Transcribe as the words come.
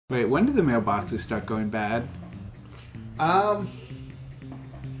Wait, when did the mailboxes start going bad? I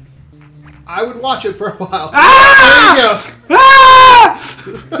would watch it for a while. Ah! There you go.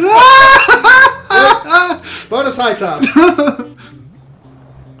 Ah! Bonus high tops.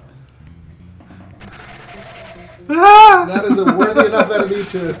 That is a worthy enough enemy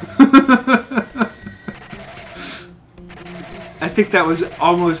to... I think that was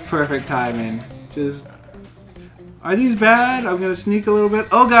almost perfect timing. Just... Are these bad? I'm gonna sneak a little bit.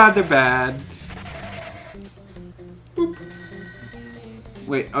 Oh god, they're bad. Boop.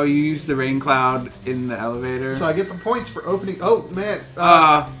 Wait, oh, you used the rain cloud in the elevator? So I get the points for opening... Oh, man.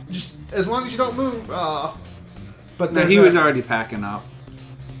 Just as long as you don't move. But no, he was already packing up.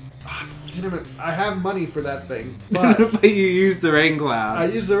 Damn it. I have money for that thing, but... But you used the rain cloud. I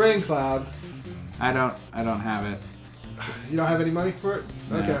used the rain cloud. I don't have it. You don't have any money for it?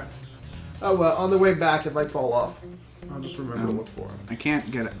 No. Okay. Oh, well, on the way back, it might fall off. I'll just remember to look for it. I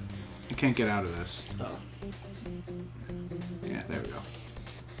can't get it. I can't get out of this. Oh. Yeah, there we go.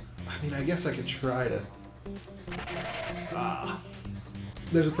 I mean, I guess I could try to...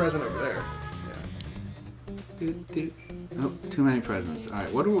 There's a present over there. Yeah. Oh, too many presents. All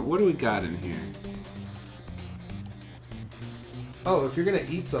right, what do we got in here? Oh, if you're gonna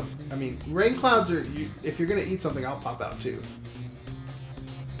eat some... I mean, rain clouds are... if you're gonna eat something, I'll pop out, too.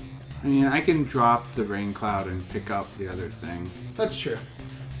 I mean, I can drop the rain cloud and pick up the other thing. That's true.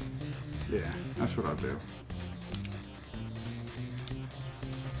 Yeah, that's what I'll do.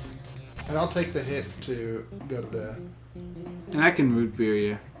 And I'll take the hit to go to the... And I can root beer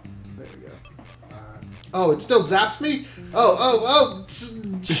you. There we go. Oh, it still zaps me? Oh,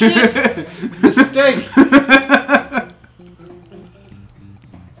 shit! Mistake!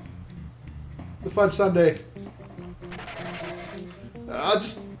 The fudge sundae.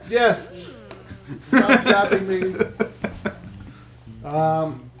 Yes! Stop zapping me.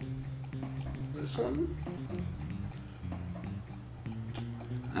 This one?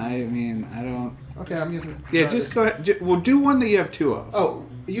 I mean, I don't... Okay, I'm gonna... Yeah, just go ahead. We'll do one that you have two of. Oh,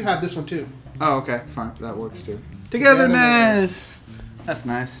 you have this one too. Oh, okay, fine. That works too. Togetherness! That's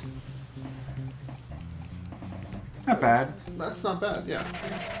nice. Not bad. That's not bad, yeah.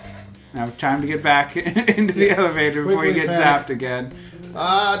 Now, time to get back into the elevator before you get zapped again.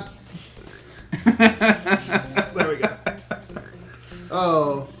 There we go.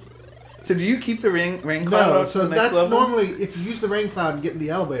 Oh. So do you keep the rain cloud No, up so to the next that's level? normally, if you use the rain cloud and get in the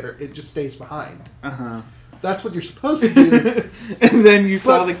elevator, it just stays behind. Uh-huh. That's what you're supposed to do. And then you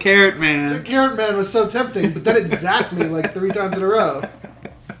saw the Carrot Man. The Carrot Man was so tempting, but then it zapped me like 3 times in a row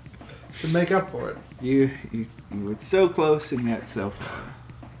to make up for it. You were so close and yet so far.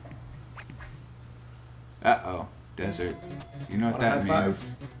 Uh-oh. Desert. You know what that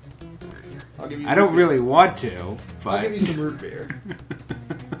means. I'll give you I don't really want to, but... I'll give you some root beer.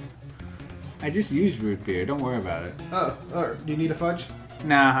 I just used root beer. Don't worry about it. Oh, do you need a fudge?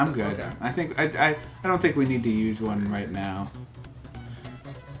 Nah, I'm good. Okay. I think I don't think we need to use one right now.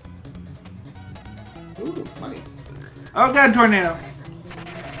 Ooh, money. Oh god, tornado!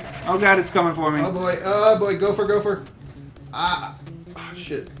 Oh god, it's coming for me. Oh boy, gopher. Oh,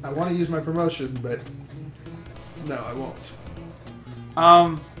 shit. I want to use my promotion, but no, I won't.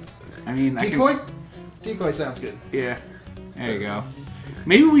 I mean, Decoy? Decoy sounds good. Yeah. There you go.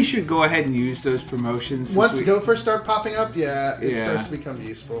 Maybe we should go ahead and use those promotions. Once gophers start popping up, it starts to become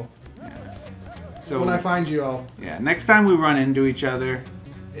useful. Yeah. So when I find you all. Yeah, next time we run into each other,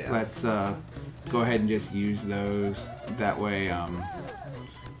 Yeah. let's go ahead and just use those. That way,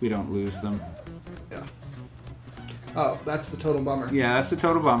 we don't lose them. Yeah. Oh, that's the total bummer. Yeah, that's the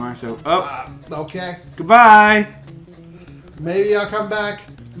total bummer. So, okay. Goodbye. Maybe I'll come back.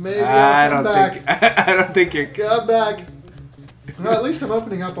 Maybe I'll come back. I don't think you're... Come back. Well, at least I'm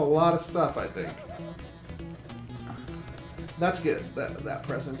opening up a lot of stuff, I think. That's good, that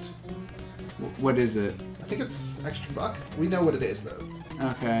present. What is it? I think it's extra buck. We know what it is, though.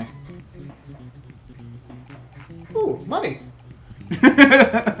 Okay. Ooh, money.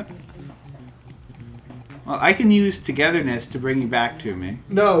 Well, I can use togetherness to bring you back to me.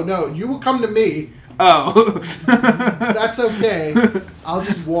 No, you will come to me. Oh. That's okay. I'll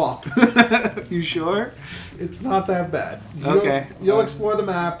just walk. You sure? It's not that bad. Okay. You'll explore the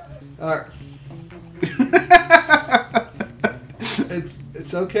map.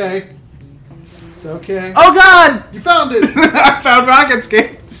 It's okay. It's okay. Oh God! You found it! I found rocket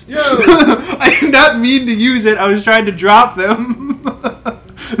skates! Yo! I did not mean to use it. I was trying to drop them.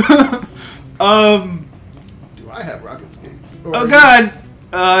 Do I have rocket skates? Oh God!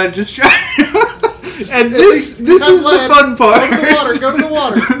 Just try. And this is the fun part. Go to the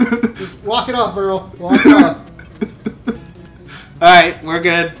water. Just walk it off, Earl. Walk it off. Alright, we're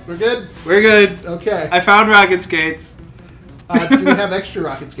good. We're good? We're good. Okay. I found rocket skates. Do we have extra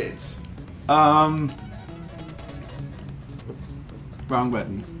rocket skates? Wrong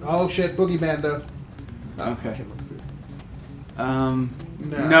button. Oh shit, Boogeyman though. Oh, Okay. I can't look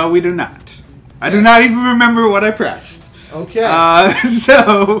through. No, we do not. I do not even remember what I pressed. Okay.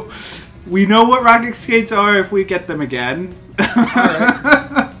 So, we know what rocket skates are if we get them again.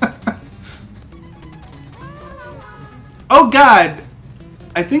 Alright. Oh god!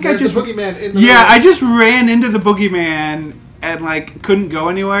 I think There's I just... the Boogeyman in the Yeah, middle. I just ran into the Boogeyman and, like, couldn't go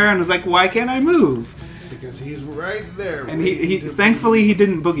anywhere and was like, why can't I move? Because he's right there. And he thankfully he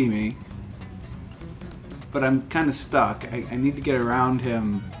didn't boogie me. But I'm kind of stuck. I need to get around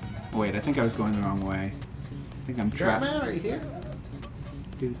him. Wait, I think I was going the wrong way. I think I'm trapped. Trapman, are you here?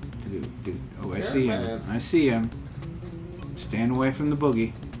 Oh, I see him. I see him. Stand away from the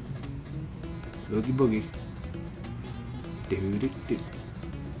boogie. Boogie boogie. Alright,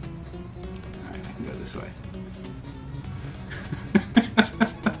 I can go this way.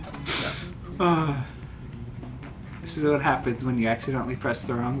 Oh, this is what happens when you accidentally press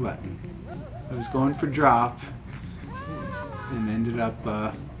the wrong button. I was going for drop and ended up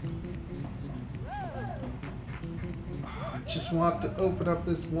I just want to open up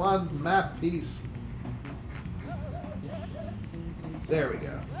this one map piece. There we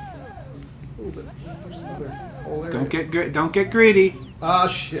go. Ooh, but there's another whole area. don't get greedy. Oh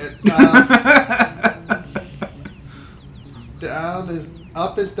shit.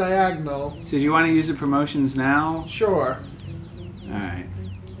 Up is diagonal. So do you want to use the promotions now? Sure. Alright.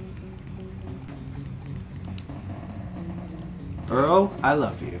 Earl, I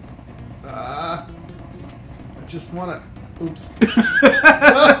love you. I just wanna. Oops.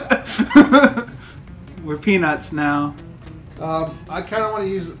 We're peanuts now. I kind of want to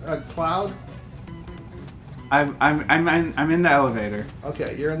use a cloud. I'm in the elevator.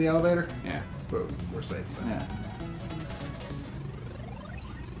 Okay, you're in the elevator. Yeah. Boom, we're safe then. Yeah.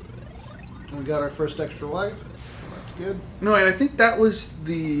 We got our first extra life. That's good. No, and I think that was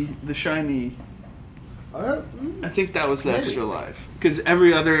the shiny. I think that was the Maybe. extra life. Because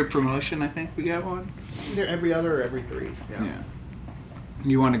every other promotion, I think we got one. It's either every other or every 3. Yeah. Yeah.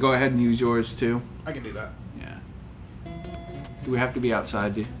 You want to go ahead and use yours too? I can do that. Yeah. Do we have to be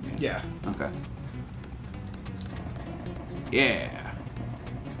outside? Yeah. Okay. Yeah.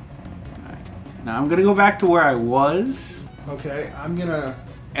 Alright. Now I'm gonna go back to where I was Okay, I'm gonna.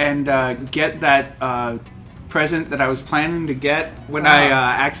 and get that present that I was planning to get when I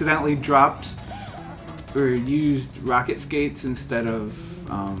accidentally dropped or used rocket skates instead of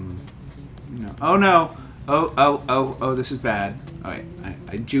Oh no! Oh! This is bad. Oh wait,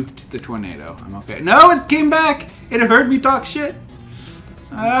 I juked the tornado. I'm okay. No, it came back. It heard me talk shit.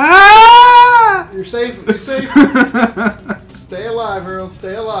 Ah! You're safe. You're safe. Stay alive, Earl.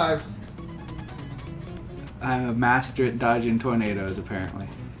 Stay alive. I'm a master at dodging tornadoes, apparently.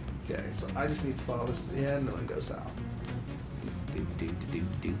 Okay, so I just need to follow this to the end and then go south.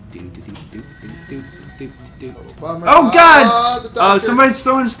 Bummer. Oh God! the doctor. Somebody's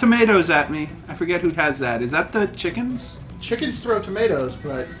throwing his tomatoes at me. I forget who has that. Is that the chickens? Chickens throw tomatoes,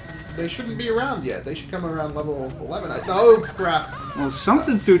 but they shouldn't be around yet. They should come around level 11. Oh crap! Well,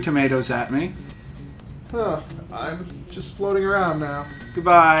 something threw tomatoes at me. Huh, I'm just floating around now.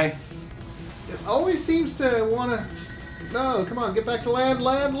 Goodbye. It always seems to want to just... No, come on, get back to land,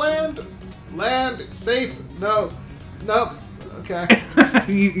 land, land! Land! Safe! No. Nope. Okay.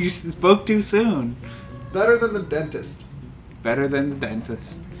 You spoke too soon. Better than the dentist. Better than the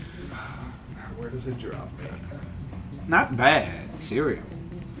dentist. Where does it drop me? Not bad. Cereal.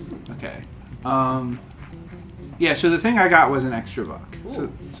 Okay. Yeah, so the thing I got was an extra buck.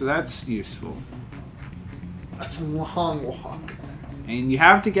 So that's useful. That's a long walk. And you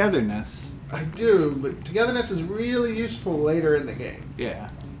have togetherness. I do, but togetherness is really useful later in the game. Yeah.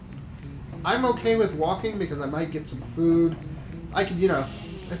 I'm okay with walking because I might get some food. I could,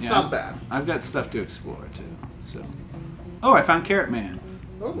 it's not bad. I've got stuff to explore too. So. Oh, I found Carrot Man.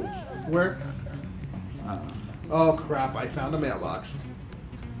 Oh, where? Oh crap! I found a mailbox.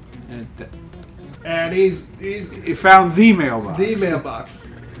 And he's You found the mailbox. the mailbox.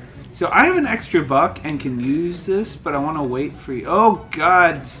 So I have an extra buck and can use this, but I want to wait for you. Oh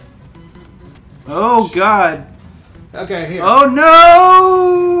God! Oh God! Okay, here. Oh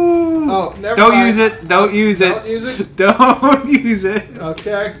no! Oh, never Don't mind. use it. Don't use it. Don't use it? Don't use it.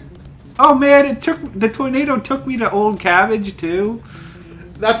 Okay. Oh man, the tornado took me to Old Cabbage too.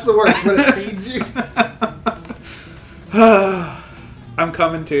 That's the worst when it feeds you. I'm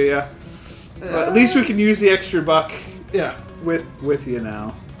coming to you. Well, at least we can use the extra buck Yeah. with you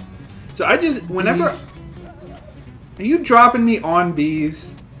now. So I just whenever Bees. Are you dropping me on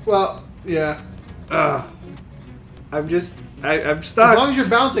bees? Well, yeah. Ugh. I'm As stuck. long as you're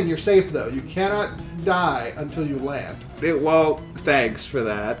bouncing, you're safe, though. You cannot die until you land. Well, thanks for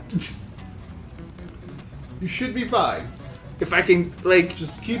that. You should be fine. If I can, like...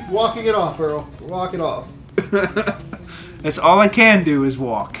 Just keep walking it off, Earl. Walk it off. That's all I can do is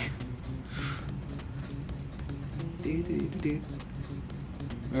walk. We're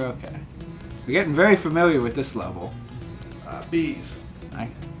okay. We're getting very familiar with this level. Bees.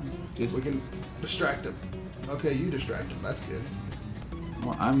 We We can distract him. Okay, you distract him. That's good.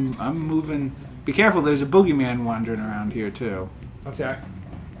 Well, I'm moving. Be careful. There's a boogeyman wandering around here too. Okay.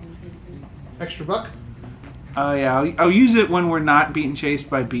 Extra buck? Oh yeah, I'll use it when we're not being chased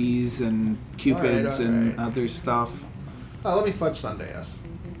by bees and cupids All and right. other stuff. Oh, let me fudge Sunday us.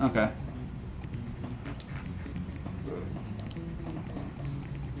 Okay.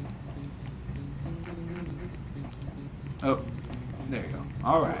 Oh, there you go.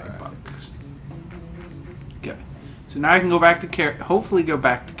 All right, Buck. Okay. So now I can go back to Carrot. Hopefully, go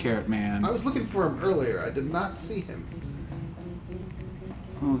back to Carrot Man. I was looking for him earlier. I did not see him.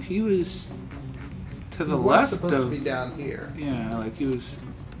 Oh, he was to the He was left supposed of. to be down here. Yeah, like he was.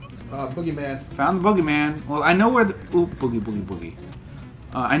 Boogeyman. Found the boogeyman. Well, I know where the. Ooh, boogie.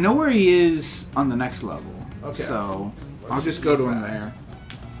 I know where he is on the next level. Okay. So Let's I'll just go to use him that. there.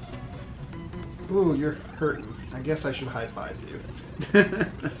 Ooh, you're hurting. I guess I should high-five you.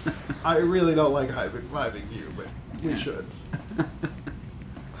 I really don't like high-fiving you, but we should.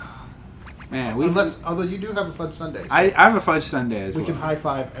 Man, Although you do have a fudge sundae. So I have a fudge sundae as we well. can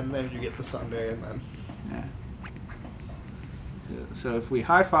high-five, and then you get the sundae, and then... Yeah. So if we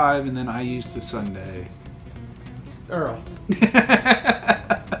high five and then I use the sundae. Earl.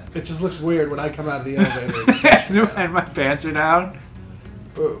 It just looks weird when I come out of the elevator. And my pants are down.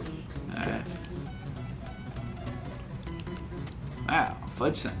 Ooh. Alright. Wow,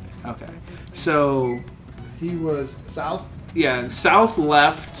 fudge sundae. Okay. So, He was south? yeah, south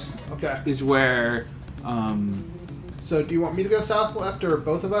left Okay. is where, So do you want me to go south, left, or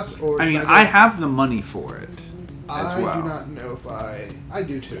both of us? Or I should mean, go- I have the money for it as I well. do not know if I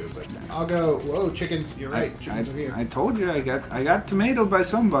do too, but I'll go. Whoa, chickens! You're right. Chickens are here. I told you I got tomatoed by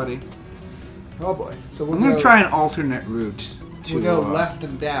somebody. Oh boy. So we'll I'm gonna go, try an alternate route to We'll go left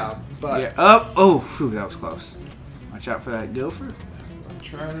and down, but Yeah, up. Oh, phew, that was close. Watch out for that gopher. I'm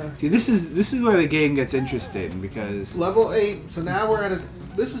trying to See, this is where the game gets interesting because level 8. So now we're at a.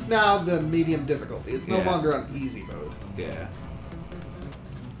 This is now the medium difficulty. It's no Yeah. longer on easy mode. yeah.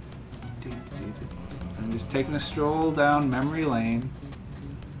 I'm just taking a stroll down memory lane.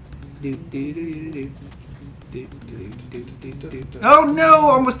 Oh no!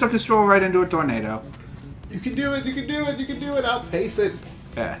 Almost took a stroll right into a tornado. You can do it. You can do it. You can do it. Outpace it.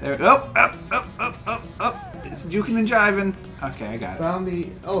 Yeah, there. Up. It's juking and jiving. Okay, I got it. Found the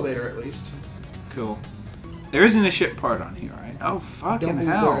elevator at least. Cool. There isn't a ship part on here, right? Oh, fucking Don't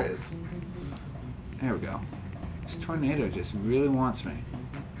believe hell. there is. There we go. This tornado just really wants me.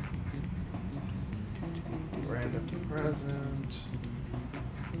 Random present.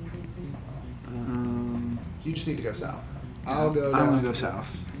 You just need to go south. I'll go down. I'm gonna go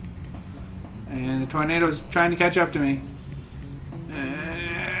south. And the tornado's trying to catch up to me.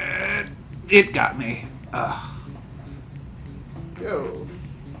 It got me. Ugh. Yo.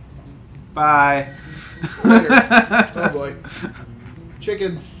 Bye. Later. Oh boy.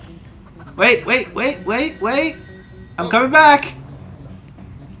 Chickens. Wait. I'm coming back.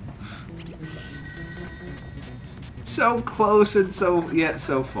 So close and yet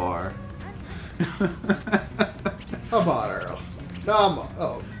so far. Come on, Earl. Come on.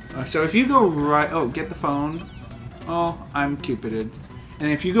 Oh. So if you go right, get the phone. Oh, I'm Cupided.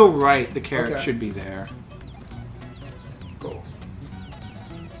 And if you go right, the carrot Okay. should be there. Cool.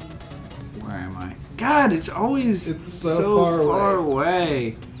 Where am I? God, it's always It's so far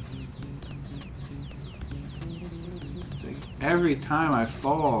away. It's like every time I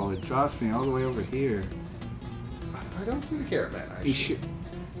fall, it drops me all the way over here. I don't see the carrot man.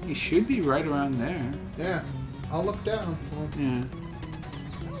 He should be right around there. Yeah. I'll look down. Yeah.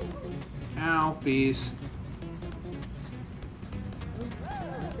 Ow, bees.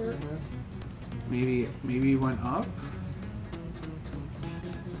 Carrot man. Maybe he went up.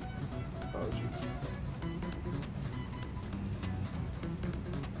 Oh jeez.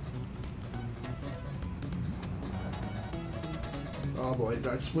 Oh boy, did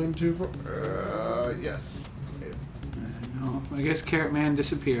I swim too far? Yes. No, I guess Carrot Man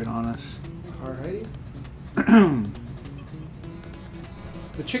disappeared on us. Alrighty.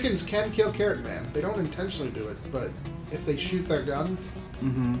 The chickens can kill Carrot Man. They don't intentionally do it, but if they shoot their guns,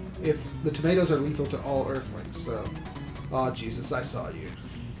 Mm-hmm. if the tomatoes are lethal to all Earthlings, so Oh, Jesus, I saw you.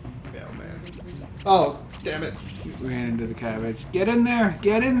 Oh, man. Oh, damn it. Ran into the cabbage. Get in there!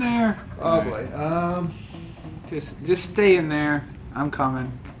 Get in there! Oh, Alright. boy. Just stay in there. I'm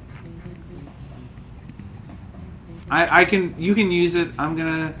coming. You can use it.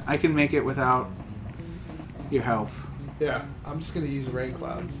 I can make it without your help. Yeah, I'm just gonna use rain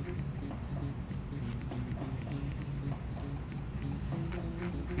clouds.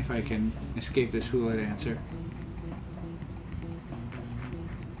 If I can escape this hula dancer.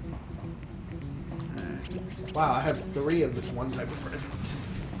 Wow, I have 3 of this one type of present.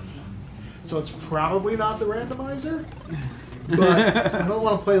 So it's probably not the randomizer, but I don't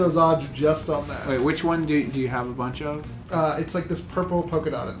want to play those odds just on that. Wait, which one do you have a bunch of? It's like this purple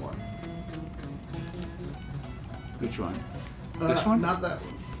polka dotted one. Which one? This one? Not that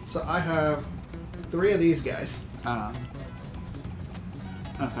one. So I have 3 of these guys.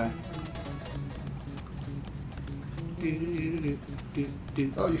 Okay.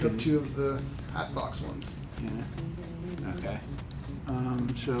 Oh, you have 2 of the Hatbox ones. Yeah. Okay.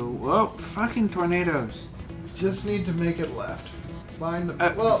 So, whoa, fucking tornadoes. You just need to make it left. Find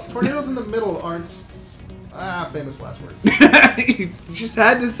the well, tornadoes in the middle aren't famous last words. You just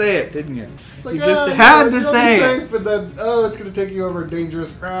had to say it, didn't you? It's like, you just had to say it. Safe, and then it's gonna take you over a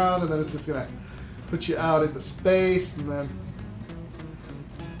dangerous ground, and then it's just gonna put you out into space, and then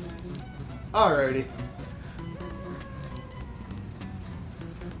alrighty.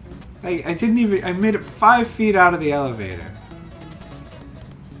 I didn't even. I made it 5 feet out of the elevator.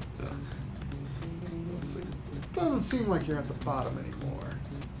 Let's see. It doesn't seem like you're at the bottom anymore.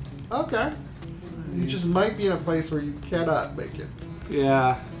 Okay. You just might be in a place where you cannot make it.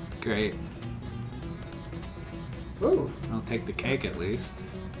 Yeah. Great. Ooh. I'll take the cake at least.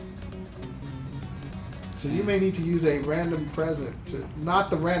 So you may need to use a random present to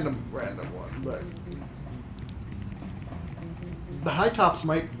not the random one, but the high tops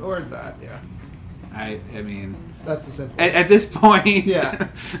might or that, yeah. I mean, that's the simplest. At this point, yeah.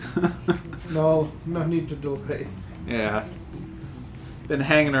 no need to delay. Yeah. Been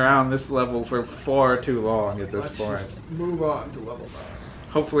hanging around this level for far too long at this point. Let's just move on to level 9.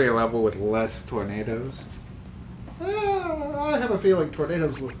 Hopefully a level with less tornadoes. I have a feeling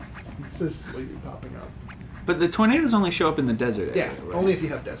tornadoes will consistently be popping up. But the tornadoes only show up in the desert area, yeah, right? only if you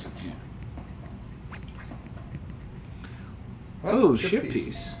have deserts. Yeah. Oh, ship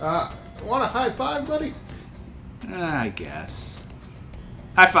piece. Want a high five, buddy? I guess.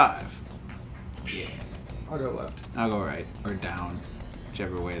 High five. Yeah. I'll go left. I'll go right or down,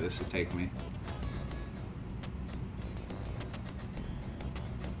 whichever way this will take me.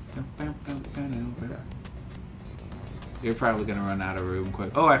 Okay. You're probably gonna run out of room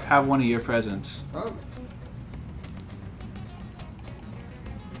quick. Oh, I have one of your presents. Oh.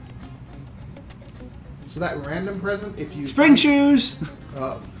 So that random present, if you Spring shoes.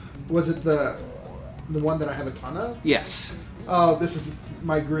 Was it the one that I have a ton of? Yes. Oh, this is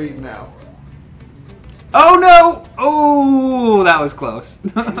my greed now. Oh no! Oh, that was close.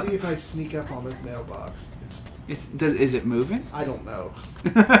 Maybe if I sneak up on this mailbox. Is it moving? I don't know.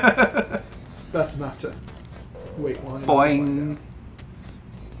 It's best not to wait long. Boing.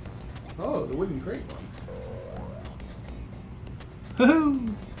 Oh, the wooden crate one.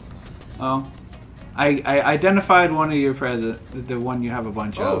 Woohoo! Oh, I identified one of your present, the one you have a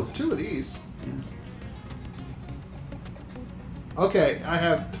bunch of. Oh, 2 of these. Okay, I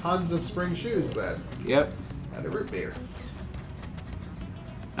have tons of spring shoes then. Yep. And a root beer.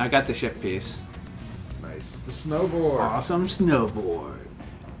 I got the ship piece. Nice. The snowboard. Awesome snowboard.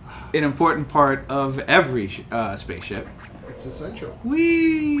 An important part of every spaceship. It's essential.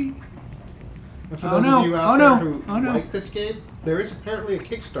 Whee! And for those of you out there who no. like this game, there is apparently a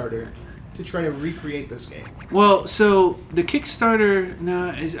Kickstarter to try to recreate this game. Well, so the Kickstarter,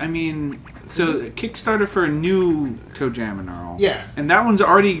 the Kickstarter for a new Toejam Earl. Yeah. And that one's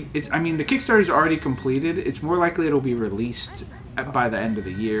already, the Kickstarter's already completed. It's more likely it'll be released by the end of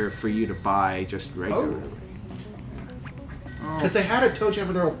the year for you to buy just regularly. Because they had a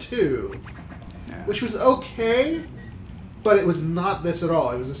Toejam Earl 2, Yeah. which was okay, but it was not this at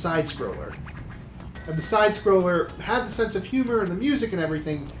all. It was a side-scroller. And the side-scroller had the sense of humor and the music and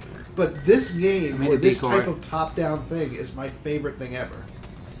everything, but this game, or this type of top-down thing, is my favorite thing ever.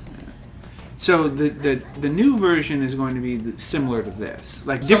 So the new version is going to be similar to this,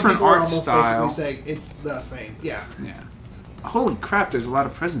 like Some different people are art almost style. basically saying it's the same. Yeah. Yeah. Holy crap! There's a lot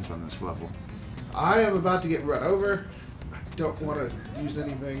of presents on this level. I am about to get run over. I don't want to use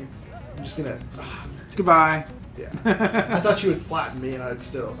anything. I'm just gonna. Goodbye. Yeah. I thought you would flatten me, and I'd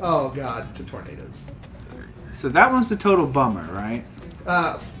still. Oh God, to tornadoes. So that one's the total bummer, right?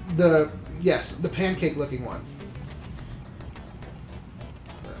 The pancake-looking one.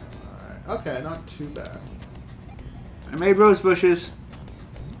 Okay, not too bad. I made rose bushes.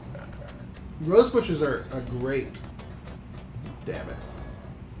 Rose bushes are a great. Damn it.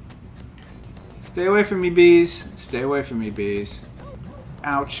 Stay away from me, bees. Stay away from me, bees.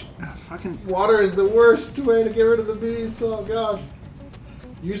 Ouch. Fucking... Water is the worst way to get rid of the bees. Oh, gosh.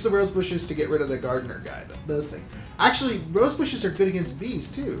 Use the rose bushes to get rid of the gardener guy. Those things. Actually, rose bushes are good against bees,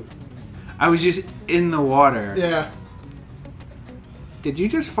 too. I was just in the water. Yeah. Did you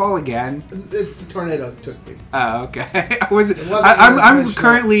just fall again? It's a tornado took me. Oh, okay. I'm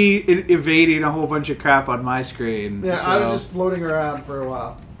currently evading a whole bunch of crap on my screen. Yeah, so. I was just floating around for a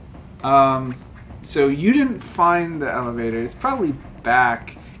while. So you didn't find the elevator. It's probably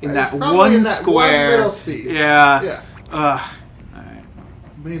back in that one square. One middle space. Yeah. Yeah. Alright.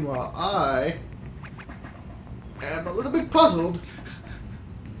 Meanwhile, I am a little bit puzzled,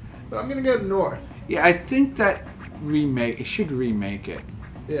 but I'm gonna go north. Yeah, I think that it should remake it.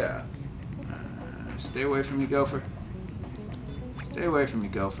 Yeah. Stay away from me, gopher. Stay away from me,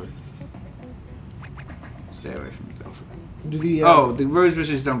 gopher. Stay away from me, gopher. The rose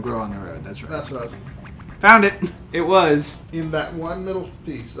bushes don't grow on the road. That's right. That's what I was. Found it. It was in that one middle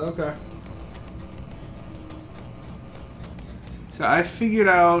piece. Okay. So I figured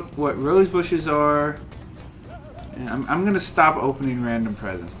out what rose bushes are. And I'm going to stop opening random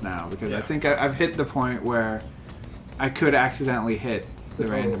presents now because I think I've hit the point where I could accidentally hit the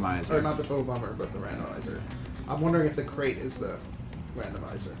randomizer. Or not the total bummer, but the randomizer. I'm wondering if the crate is the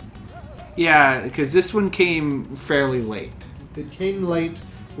randomizer. Yeah, because this one came fairly late. It came late.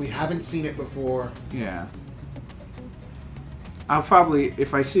 We haven't seen it before. Yeah. I'll probably,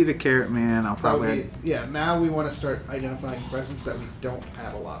 if I see the Carrot Man, I'll probably... Yeah, now we want to start identifying presents that we don't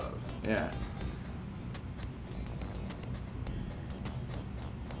have a lot of. Yeah.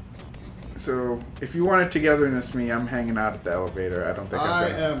 So, if you want to togetherness me, I'm hanging out at the elevator. I don't think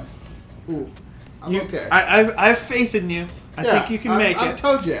I'm am. Ooh. I'm okay. I have faith in you. I think you can make it. I'm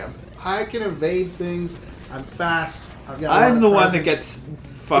Toejam. I can evade things. I'm fast. I'm the one that gets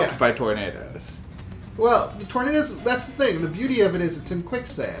fucked by tornadoes. Well, the tornadoes, that's the thing. The beauty of it is it's in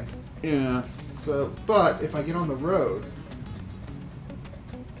quicksand. Yeah. So, but if I get on the road,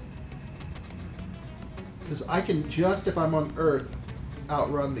 because I can just, if I'm on Earth,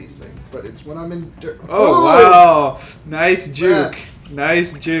 outrun these things. But it's when I'm in dirt. Oh, wow. Nice juke.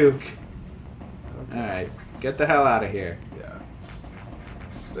 Nice juke. Okay. Alright. Get the hell out of here. Yeah. Just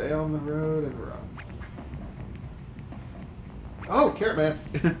stay on the road and run. Oh, Carrot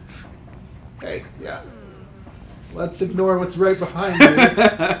Man. Hey, yeah. Let's ignore what's right behind you.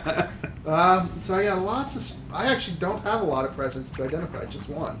 So I got lots of... I actually don't have a lot of presents to identify, just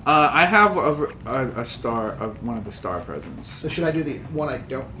one. I have a star, one of the star presents. So should I do the one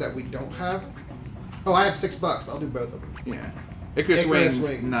that we don't have? Oh, I have $6. I'll do both of them. Yeah. Icarus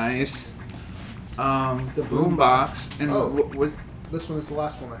Wings. Nice. The Boom Box. And this one is the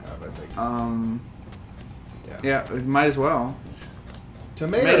last one I have, I think. Yeah, it might as well.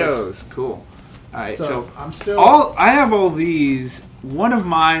 Tomatoes. Cool. Alright, so I'm still... I have all these. One of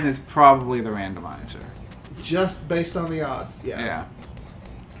mine is probably the randomizer. Just based on the odds, yeah. Yeah.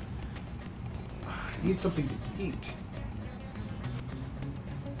 I need something to eat.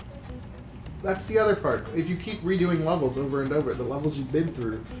 That's the other part. If you keep redoing levels over and over, the levels you've been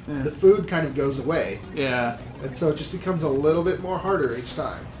through, the food kind of goes away. Yeah. And so it just becomes a little bit more harder each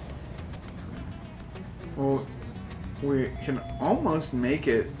time. Well, we can almost make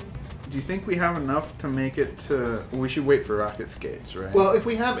it. Do you think we have enough to make it to... We should wait for rocket skates, right? Well, if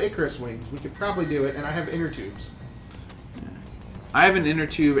we have Icarus Wings, we could probably do it, and I have inner tubes. Yeah. I have an inner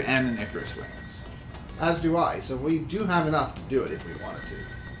tube and an Icarus Wings. As do I, so we do have enough to do it if we wanted to.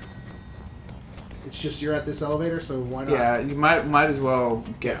 It's just you're at this elevator, so why not? Yeah, you might as well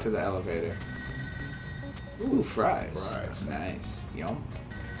get to the elevator. Ooh, fries. Fries. Nice. Yum.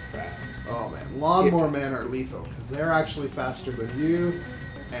 Fries. Oh, man. Lawnmower men are lethal, because they're actually faster than you,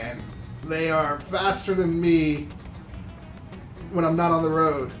 and... They are faster than me when I'm not on the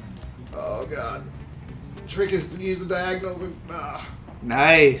road. Oh, God. The trick is to use the diagonals.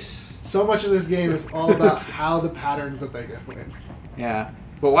 Nice. So much of this game is all about how the patterns that they go in. Yeah.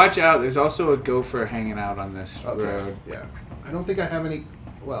 But watch out. There's also a gopher hanging out on this road. Yeah. I don't think I have any...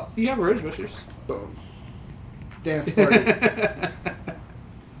 Well... You have rose bushes. Boom. Dance party. I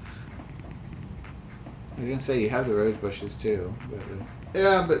was going to say, you have the rose bushes, too. But,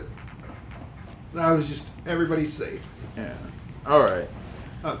 yeah, but... That was just, everybody's safe. Yeah. Alright.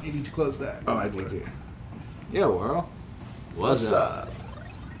 Oh, you need to close that. Oh, I did. Yeah, Earl. What's up?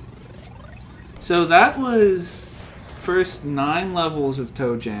 So that was first 9 levels of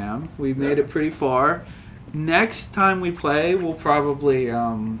Toejam. We've made it pretty far. Next time we play, we'll probably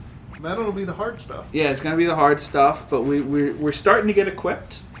That'll be the hard stuff. Yeah, it's going to be the hard stuff, but we're starting to get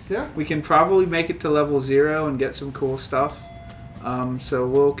equipped. Yeah. We can probably make it to level 0 and get some cool stuff. So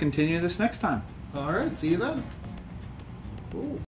we'll continue this next time. All right. See you then. Ooh.